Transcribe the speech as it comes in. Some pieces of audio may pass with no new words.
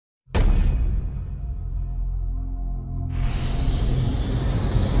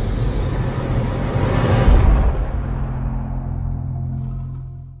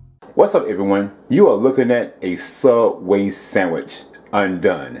What's up, everyone? You are looking at a Subway sandwich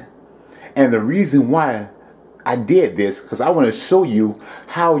undone. And the reason why I did this, because I want to show you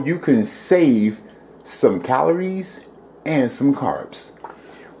how you can save some calories and some carbs.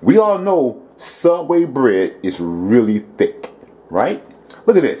 We all know Subway bread is really thick, right?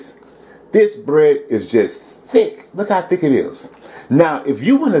 Look at this. This bread is just thick. Look how thick it is. Now, if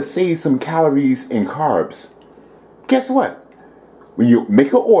you want to save some calories and carbs, guess what? When you make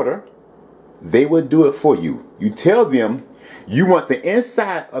an order, they will do it for you. You tell them you want the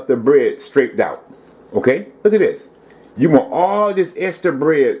inside of the bread straightened out. Okay? Look at this. You want all this extra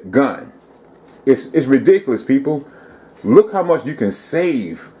bread gone. It's ridiculous, people. Look how much you can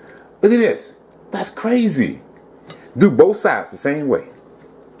save. Look at this. That's crazy. Do both sides the same way.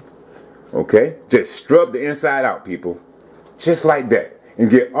 Okay? Just scrub the inside out, people. Just like that. And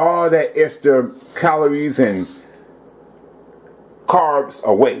get all that extra calories and carbs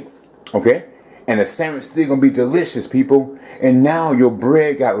away. Okay? And the sandwich still gonna be delicious, people. And now your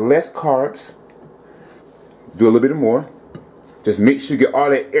bread got less carbs. Do a little bit more. Just make sure you get all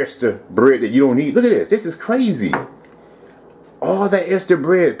that extra bread that you don't need. Look at this. This is crazy. All that extra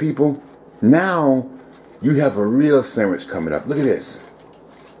bread, people. Now you have a real sandwich coming up. Look at this.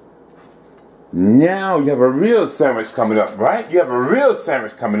 Now you have a real sandwich coming up, right? You have a real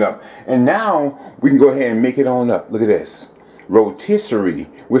sandwich coming up. And now we can go ahead and make it on up. Look at this. Rotisserie,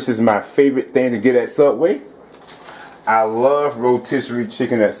 which is my favorite thing to get at Subway. I love rotisserie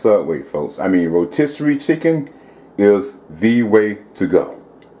chicken at Subway, folks. I mean, rotisserie chicken is the way to go.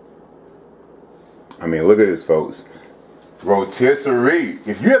 I mean, look at this, folks. Rotisserie.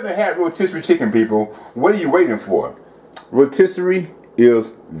 If you haven't had rotisserie chicken, people, what are you waiting for? Rotisserie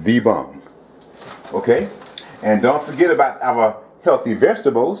is the bomb. Okay? And don't forget about our healthy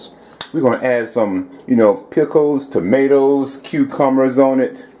vegetables. We're going to add some, pickles, tomatoes, cucumbers on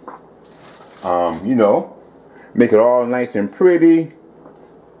it. Make it all nice and pretty.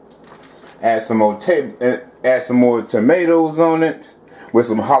 Add some more tomatoes on it with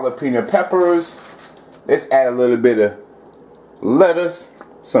some jalapeno peppers. Let's add a little bit of lettuce,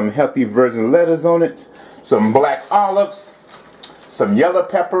 some healthy version lettuce on it, some black olives, some yellow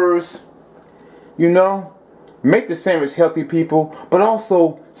peppers. Make the sandwich healthy, people, but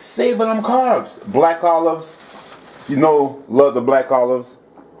also save them carbs. Black olives, love the black olives.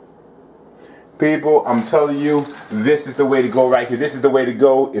 People, I'm telling you, this is the way to go right here. This is the way to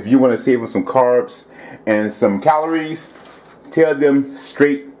go if you want to save them some carbs and some calories. Tell them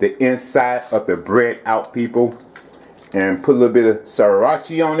straight the inside of the bread out, people, and put a little bit of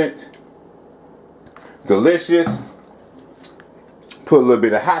sriracha on it. Delicious. Put a little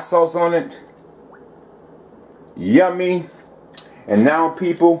bit of hot sauce on it. Yummy. And now,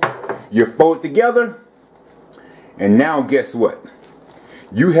 people, you fold it together, and now guess what?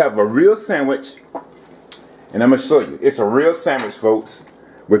 You have a real sandwich, and I'm going to show you. It's a real sandwich, folks,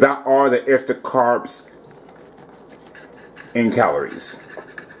 without all the extra carbs and calories.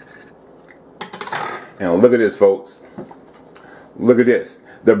 And look at this, folks. Look at this.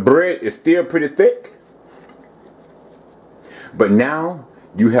 The bread is still pretty thick, but now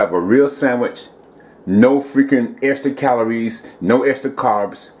you have a real sandwich. No freaking extra calories, no extra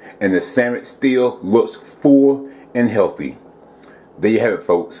carbs, and the sandwich still looks full and healthy. There you have it,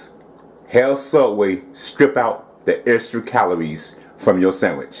 folks. Have Subway strip out the extra calories from your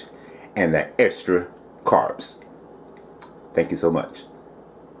sandwich and the extra carbs. Thank you so much.